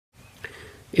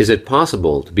Is it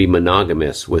possible to be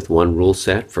monogamous with one rule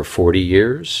set for 40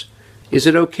 years? Is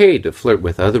it okay to flirt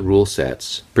with other rule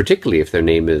sets, particularly if their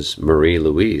name is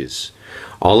Marie-Louise?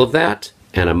 All of that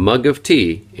and a mug of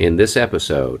tea in this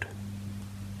episode.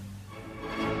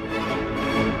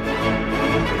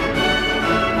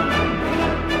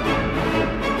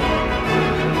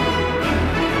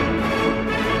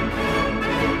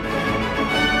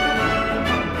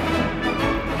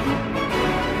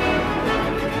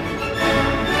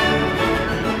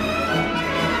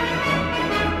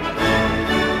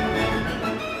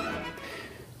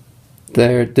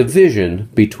 The division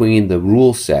between the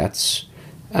rule sets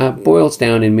boils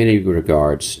down in many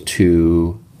regards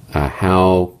to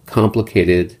how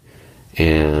complicated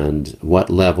and what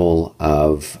level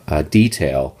of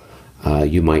detail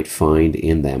you might find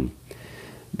in them.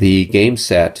 The game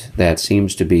set that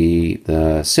seems to be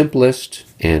the simplest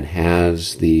and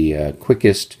has the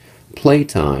quickest play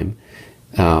time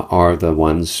are the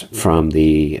ones from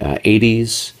the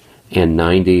 80s and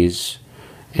 90s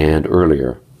and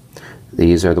earlier.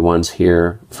 These are the ones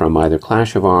here from either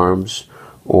Clash of Arms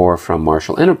or from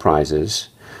Marshall Enterprises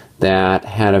that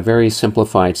had a very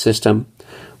simplified system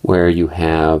where you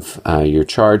have your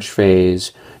charge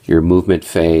phase, your movement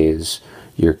phase,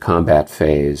 your combat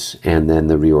phase, and then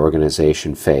the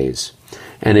reorganization phase.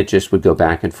 And it just would go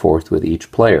back and forth with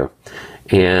each player.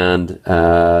 And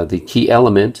the key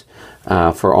element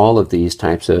for all of these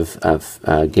types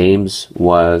of games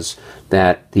was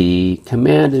that the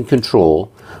command and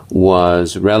control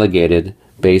was relegated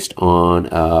based on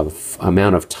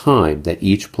amount of time that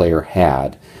each player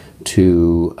had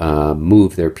to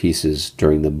move their pieces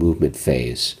during the movement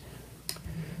phase.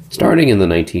 Starting in the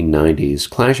 1990s,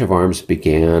 Clash of Arms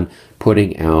began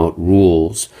putting out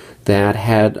rules that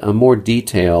had a more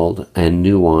detailed and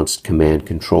nuanced command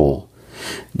control.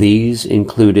 These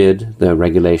included the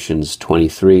Regulations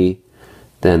 23,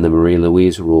 then the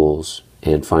Marie-Louise rules,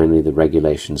 and finally the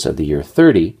Regulations of the year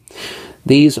 30.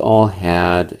 These all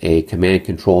had a command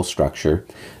control structure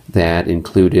that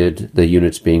included the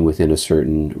units being within a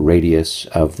certain radius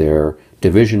of their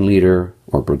division leader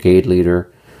or brigade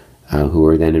leader, who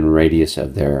are then in radius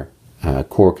of their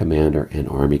corps commander and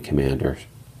army commanders.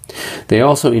 They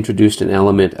also introduced an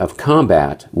element of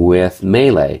combat with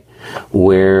melee,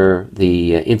 where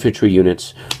the infantry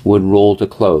units would roll to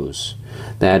close.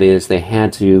 That is, they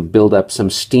had to build up some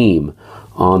steam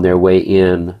on their way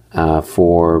in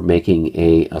for making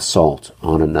an assault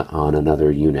on another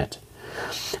unit.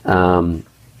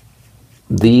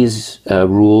 These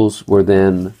rules were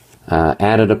then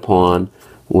added upon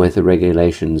with the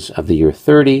Regulations of the year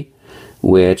 30,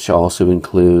 which also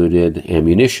included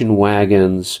ammunition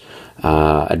wagons,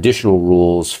 additional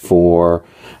rules for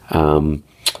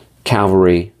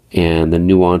cavalry and the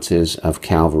nuances of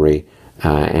cavalry,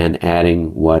 and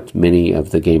adding what many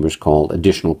of the gamers called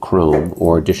additional chrome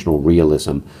or additional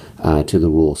realism to the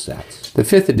rule sets. The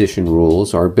 5th edition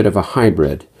rules are a bit of a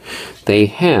hybrid. They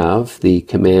have the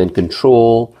command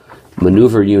control,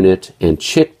 maneuver unit, and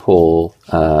chit pull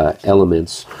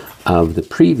elements of the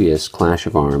previous Clash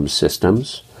of Arms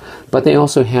systems, but they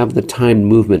also have the timed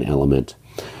movement element.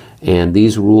 And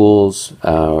these rules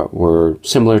were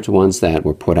similar to ones that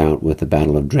were put out with the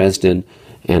Battle of Dresden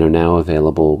and are now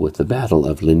available with the Battle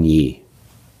of Ligny.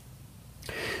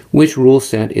 Which rule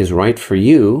set is right for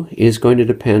you is going to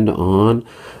depend on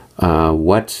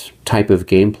what type of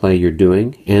gameplay you're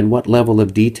doing and what level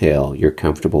of detail you're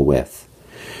comfortable with.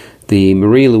 The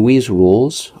Marie-Louise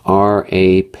rules are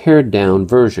a pared down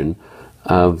version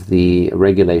of the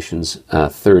Regulations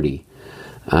 30.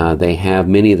 They have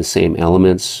many of the same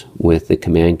elements with the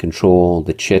command control,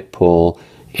 the chit pull,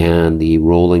 and the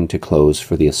rolling to close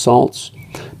for the assaults,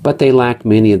 but they lack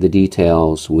many of the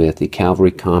details with the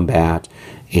cavalry combat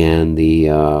and the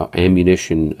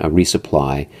ammunition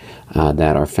resupply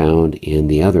that are found in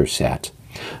the other set.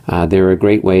 They're a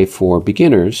great way for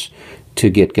beginners to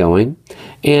get going,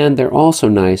 and they're also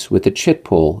nice with the chit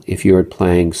pull if you're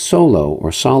playing solo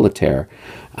or solitaire.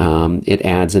 It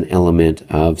adds an element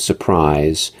of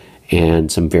surprise and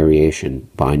some variation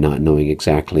by not knowing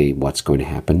exactly what's going to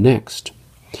happen next.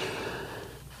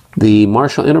 The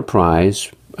Marshall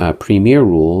Enterprise Premier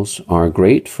rules are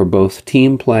great for both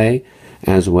team play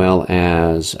as well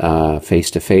as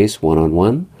face-to-face,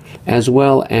 one-on-one, as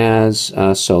well as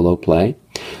solo play.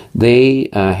 They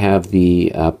have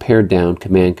the pared down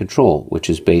command control, which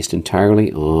is based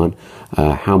entirely on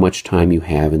how much time you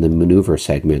have in the maneuver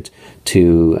segment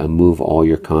to move all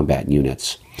your combat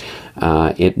units.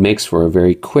 It makes for a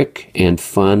very quick and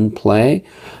fun play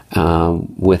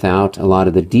without a lot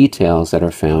of the details that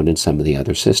are found in some of the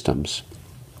other systems.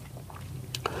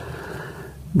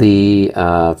 The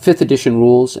 5th edition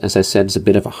rules, as I said, is a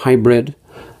bit of a hybrid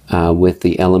with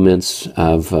the elements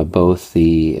of both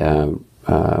the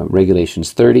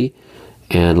Regulations 30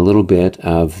 and a little bit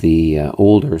of the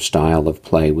older style of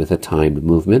play with the timed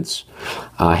movements.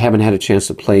 I haven't had a chance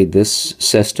to play this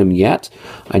system yet.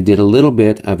 I did a little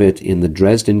bit of it in the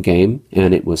Dresden game,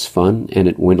 and it was fun, and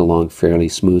it went along fairly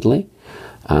smoothly.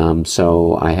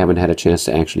 So I haven't had a chance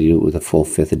to actually do it with a full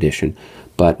 5th edition,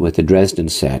 but with the Dresden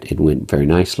set, it went very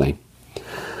nicely.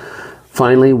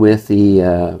 Finally, with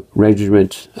the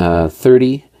Regiment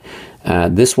 30,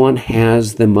 this one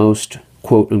has the most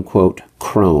quote-unquote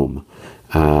chrome.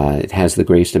 It has the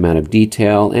greatest amount of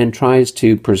detail and tries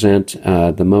to present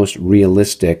the most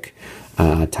realistic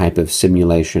type of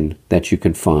simulation that you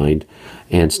can find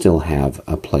and still have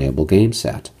a playable game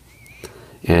set.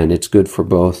 And it's good for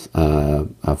both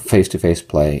face-to-face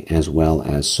play as well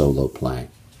as solo play.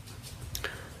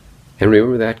 And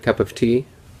remember that cup of tea?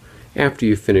 After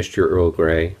you've finished your Earl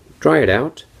Grey, dry it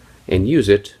out and use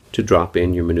it to drop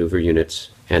in your maneuver units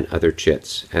and other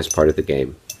chits as part of the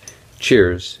game.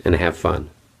 Cheers and have fun.